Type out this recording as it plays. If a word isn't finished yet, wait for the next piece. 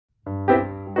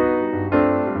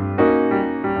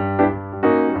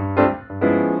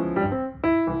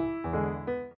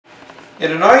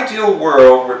In an ideal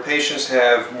world where patients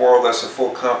have more or less a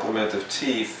full complement of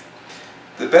teeth,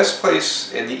 the best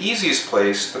place and the easiest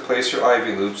place to place your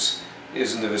ivy loops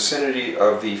is in the vicinity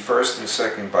of the first and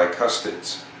second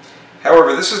bicuspids.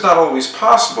 However, this is not always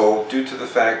possible due to the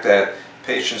fact that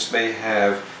patients may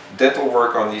have dental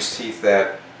work on these teeth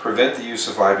that prevent the use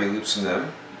of ivy loops in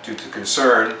them due to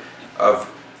concern of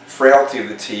frailty of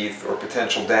the teeth or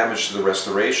potential damage to the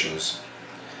restorations.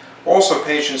 Also,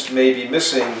 patients may be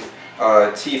missing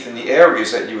teeth in the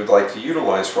areas that you would like to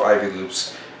utilize for ivy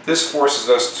loops. This forces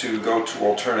us to go to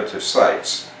alternative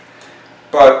sites.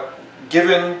 But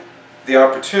given the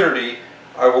opportunity,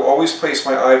 I will always place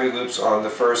my ivy loops on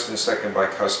the first and second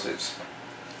bicuspids.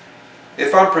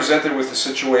 If I'm presented with a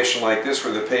situation like this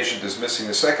where the patient is missing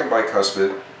the second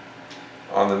bicuspid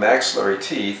on the maxillary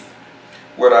teeth,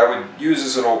 what I would use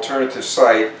as an alternative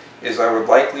site is I would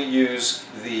likely use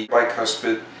the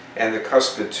bicuspid and the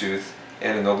cuspid tooth,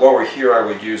 and in the lower here I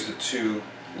would use the two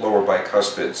lower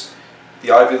bicuspids. The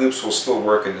ivy loops will still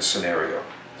work in this scenario.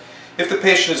 If the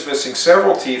patient is missing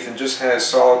several teeth and just has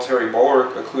solitary molar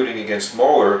occluding against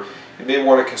molar, you may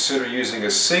want to consider using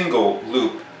a single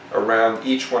loop around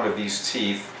each one of these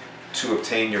teeth to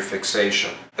obtain your fixation.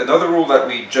 Another rule that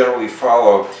we generally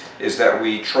follow is that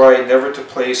we try never to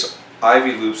place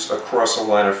ivy loops across a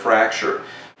line of fracture.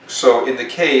 So in the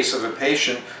case of a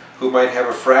patient who might have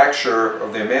a fracture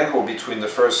of their mandible between the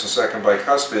first and second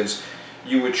bicuspids,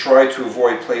 you would try to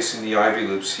avoid placing the ivy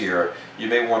loops here. You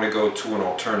may want to go to an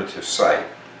alternative site,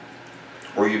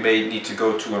 or you may need to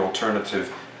go to an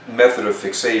alternative method of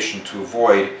fixation to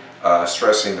avoid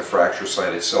stressing the fracture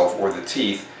site itself or the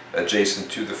teeth adjacent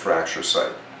to the fracture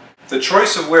site. The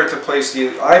choice of where to place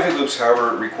the ivy loops,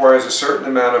 however, requires a certain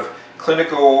amount of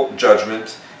clinical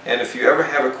judgment, and if you ever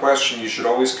have a question, you should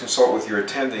always consult with your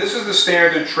attending. This is the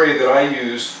standard tray that I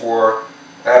use for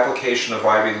application of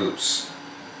ivy loops.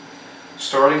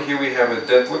 Starting here, we have a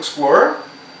dental explorer,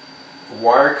 a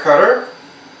wire cutter,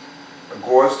 a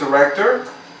Gauze Director,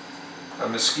 a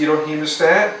mosquito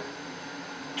hemostat,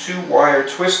 2 wire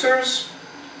twisters,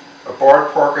 a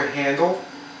Bart Parker handle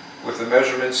with a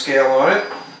measurement scale on it,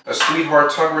 a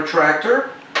Sweetheart tongue retractor,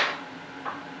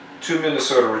 2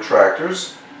 Minnesota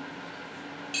retractors,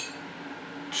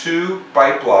 2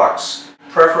 bite blocks,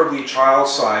 preferably child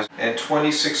size, and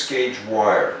 26 gauge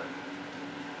wire,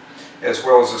 as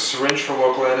well as a syringe for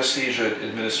local anesthesia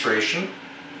administration,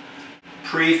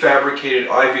 prefabricated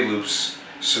ivy loops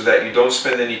so that you don't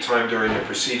spend any time during the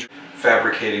procedure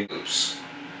fabricating loops,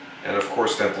 and of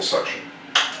course dental suction.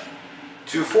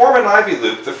 To form an ivy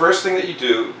loop, the first thing that you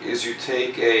do is you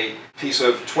take a piece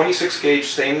of 26 gauge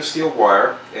stainless steel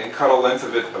wire and cut a length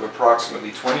of it of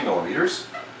approximately 20 millimeters,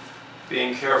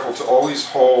 being careful to always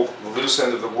hold the loose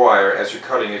end of the wire as you're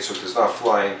cutting it so it does not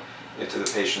fly into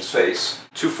the patient's face.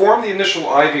 To form the initial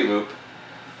ivy loop,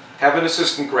 have an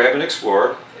assistant grab an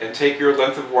explorer and take your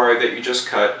length of wire that you just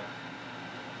cut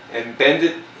and bend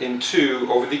it in two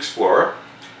over the explorer,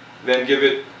 then give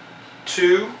it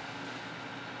 2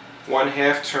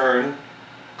 1/2 turn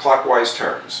clockwise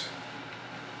turns.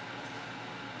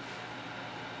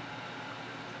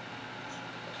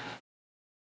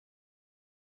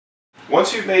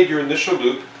 Once you've made your initial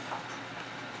loop,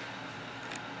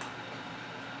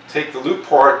 take the loop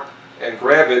part and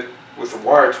grab it with a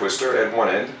wire twister at one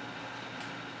end.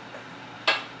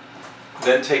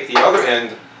 Then take the other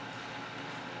end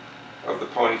of the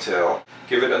ponytail,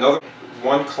 give it another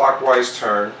 1 clockwise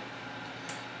turn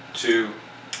to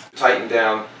tighten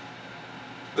down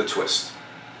the twist.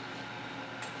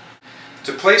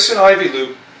 To place an ivy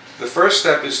loop, the first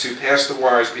step is to pass the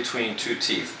wires between 2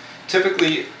 teeth.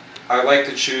 Typically, I like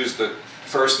to choose the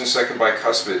first and second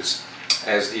bicuspids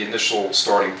as the initial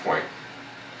starting point.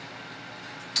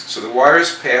 So the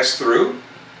wires pass through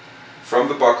from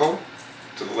the buccal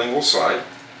to the lingual side,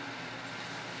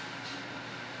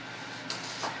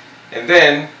 and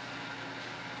then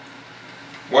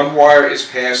one wire is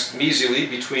passed mesially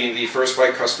between the first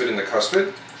bicuspid and the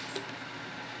cuspid,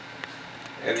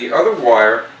 and the other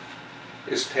wire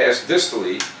is passed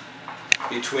distally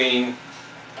between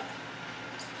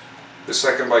the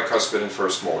second bicuspid and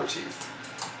first molar teeth.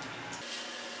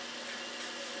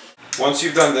 Once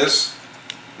you've done this,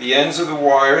 the ends of the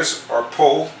wires are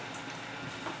pulled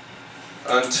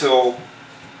until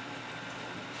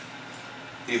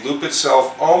the loop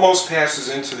itself almost passes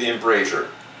into the embrasure,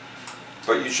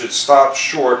 but you should stop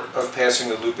short of passing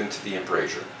the loop into the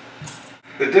embrasure.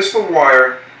 The distal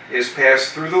wire is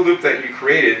passed through the loop that you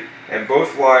created, and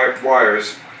both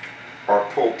wires are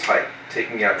pulled tight,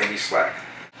 taking out any slack.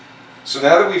 So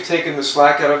now that we've taken the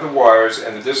slack out of the wires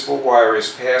and the distal wire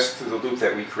is passed through the loop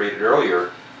that we created earlier,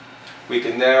 we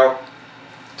can now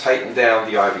tighten down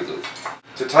the ivy loop.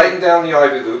 To tighten down the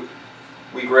ivy loop,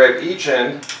 we grab each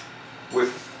end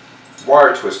with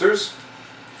wire twisters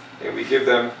and we give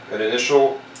them an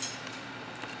initial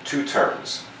 2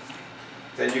 turns.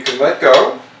 Then you can let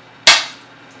go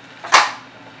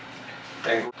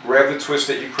and grab the twist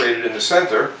that you created in the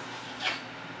center,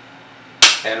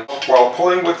 and while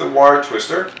pulling with the wire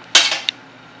twister,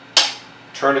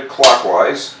 turn it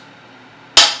clockwise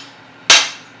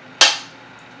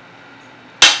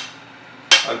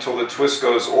until the twist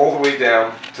goes all the way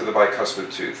down to the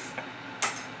bicuspid tooth.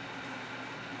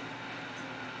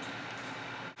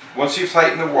 Once you've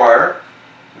tightened the wire,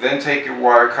 then take your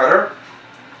wire cutter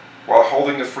while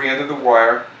holding the free end of the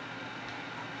wire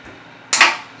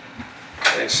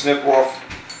and snip off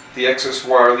the excess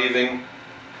wire, leaving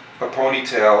a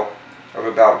ponytail of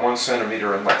about 1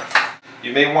 centimeter in length.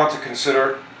 You may want to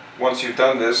consider, once you've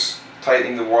done this,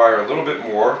 tightening the wire a little bit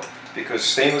more, because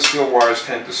stainless steel wires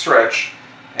tend to stretch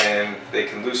and they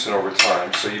can loosen over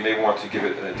time, so you may want to give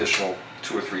it an additional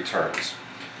 2 or 3 turns.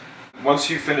 Once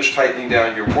you finish tightening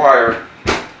down your wire,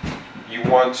 you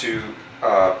want to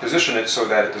position it so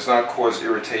that it does not cause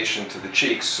irritation to the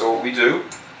cheeks. So what we do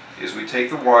is we take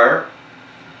the wire,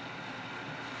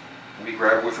 we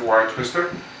grab it with a wire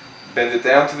twister, bend it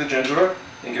down to the gingiva,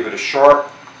 and give it a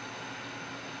sharp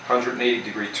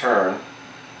 180-degree turn.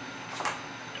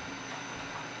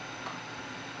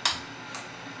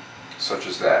 Such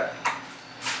as that.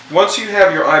 Once you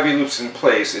have your ivy loops in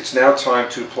place, it's now time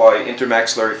to apply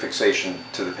intermaxillary fixation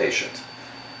to the patient.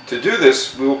 To do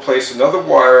this, we will place another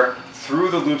wire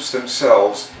through the loops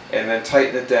themselves and then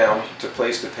tighten it down to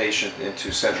place the patient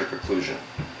into centric occlusion.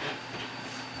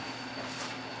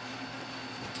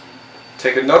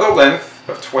 Take another length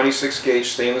of 26 gauge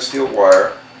stainless steel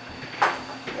wire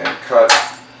and cut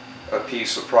a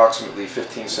piece approximately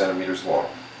 15 centimeters long.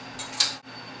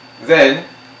 Then,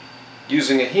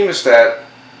 using a hemostat,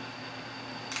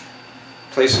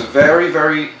 place a very,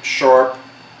 very sharp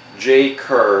J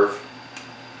curve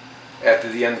at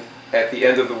the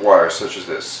end of the wire, such as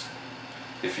this.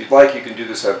 If you'd like, you can do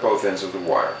this at both ends of the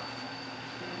wire.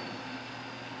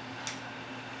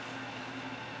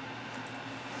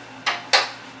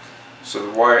 So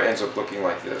the wire ends up looking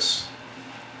like this.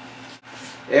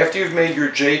 After you've made your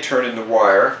J turn in the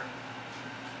wire,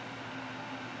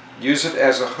 use it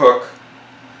as a hook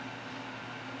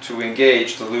to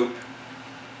engage the loop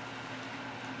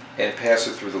and pass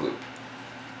it through the loop.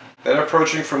 Then,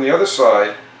 approaching from the other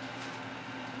side,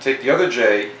 take the other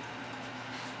J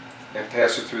and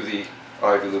pass it through the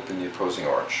ivy loop in the opposing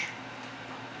arch.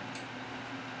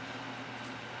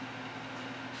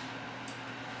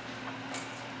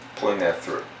 Pulling that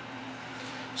through.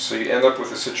 So you end up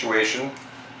with a situation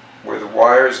where the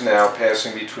wire is now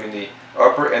passing between the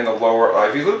upper and the lower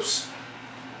ivy loops,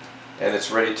 and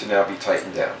it's ready to now be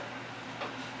tightened down.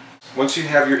 Once you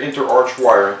have your inter-arch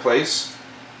wire in place,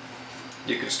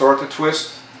 you can start the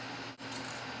twist.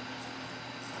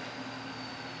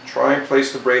 Try and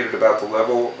place the braid at about the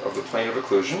level of the plane of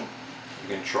occlusion.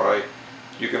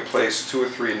 You can place 2 or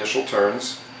 3 initial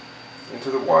turns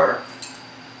into the wire.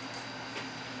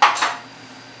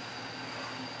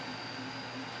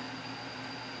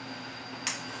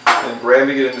 Then,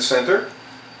 grabbing it in the center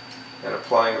and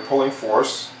applying a pulling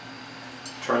force,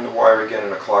 turn the wire again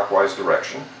in a clockwise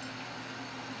direction.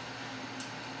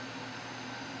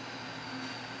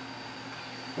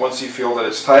 Once you feel that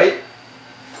it's tight,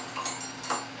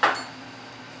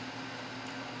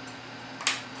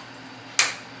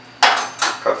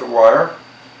 cut the wire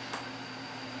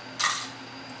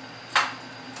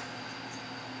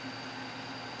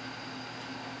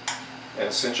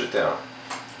and cinch it down.